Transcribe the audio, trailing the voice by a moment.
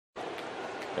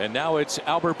And now it's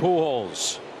Albert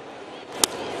Pujols.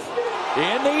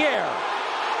 In the air.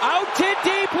 Out to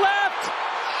deep left.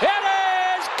 It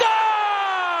is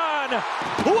gone!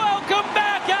 Welcome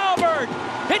back, Albert.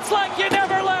 It's like you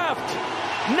never left.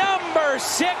 Number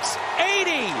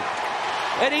 680.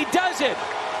 And he does it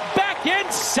back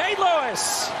in St.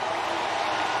 Louis.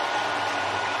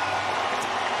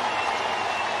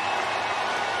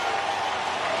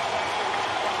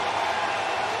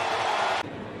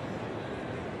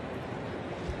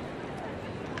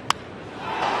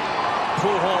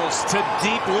 Pujols to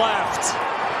deep left,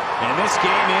 and this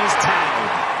game is tied.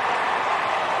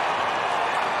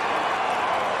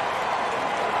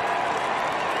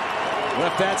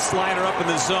 Left that slider up in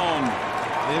the zone.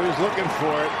 He was looking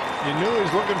for it. You knew he was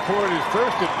looking for it his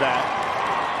first at bat.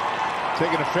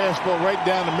 Taking a fastball right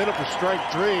down the middle for strike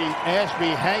 3. Ashby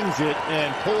hangs it,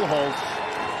 and Pujols,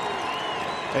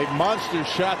 a monster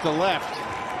shot to left.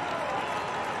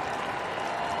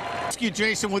 You,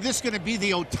 Jason, well, this is going to be the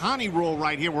Ohtani role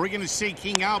right here. We're going to see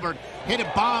King Albert hit a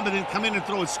bomb and then come in and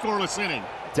throw a scoreless inning.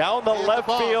 Down the left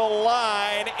field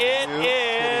line, it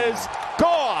is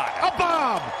gone. A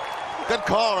bomb. Good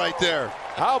call right there.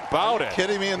 How about it?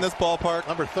 Kidding me in this ballpark?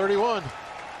 Number 31.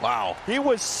 Wow. He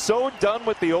was so done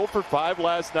with the 0 for 5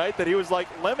 last night that he was like,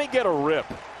 let me get a rip.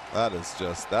 That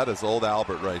is old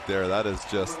Albert right there. That is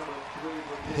just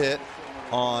hit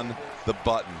on the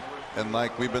button. And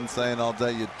like we've been saying all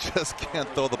day, you just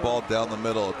can't throw the ball down the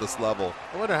middle at this level.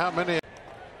 I wonder how many.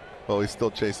 Well, he's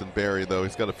still chasing Barry, though.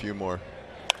 He's got a few more.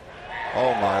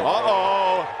 Oh, my.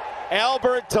 Uh-oh.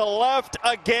 Albert to left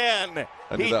again.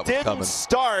 He didn't coming.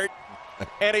 start,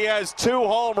 and he has 2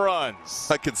 home runs.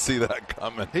 I could see that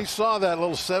coming. He saw that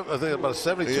little, I think about a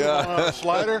 72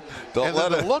 slider. Don't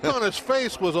let the look on his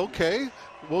face was, okay,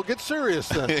 we'll get serious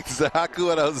then. Exactly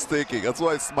what I was thinking. That's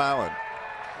why he's smiling.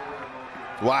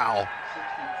 Wow.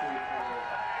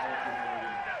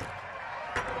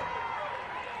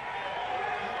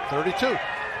 .32.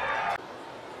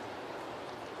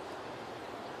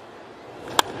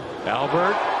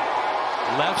 Albert,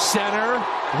 left center,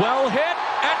 well hit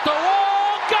at the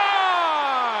wall,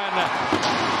 gone!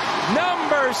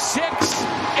 Number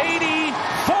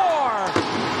 684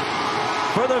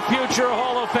 for the future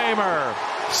Hall of Famer.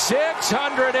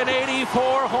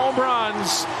 684 home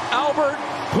runs, Albert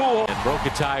Pujols. And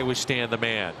Brokatai was stand the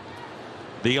man.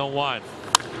 The 0-1.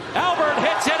 Albert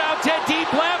hits it out to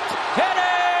deep left. It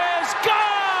is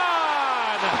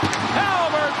gone!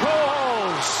 Albert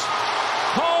Pujols.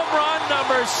 Home run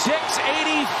number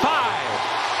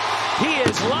 685. He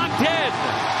is locked in.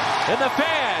 And the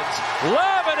fans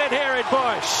loving it here at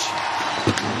Busch.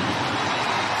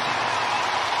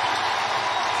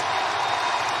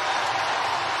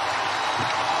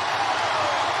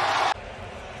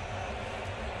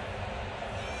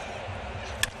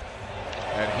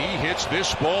 And he hits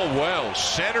this ball well.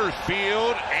 Center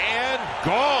field and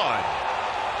gone.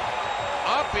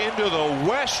 Up into the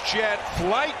WestJet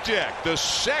flight deck, the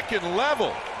second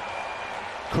level.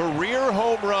 Career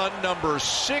home run number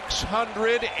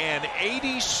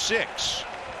 686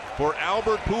 for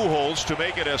Albert Pujols to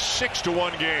make it a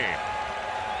 6-1 game.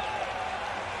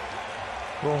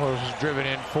 Pujols has driven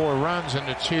in 4 runs in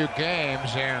the 2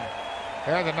 games, and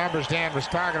there are the numbers Dan was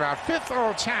talking about. 5th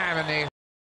all time in the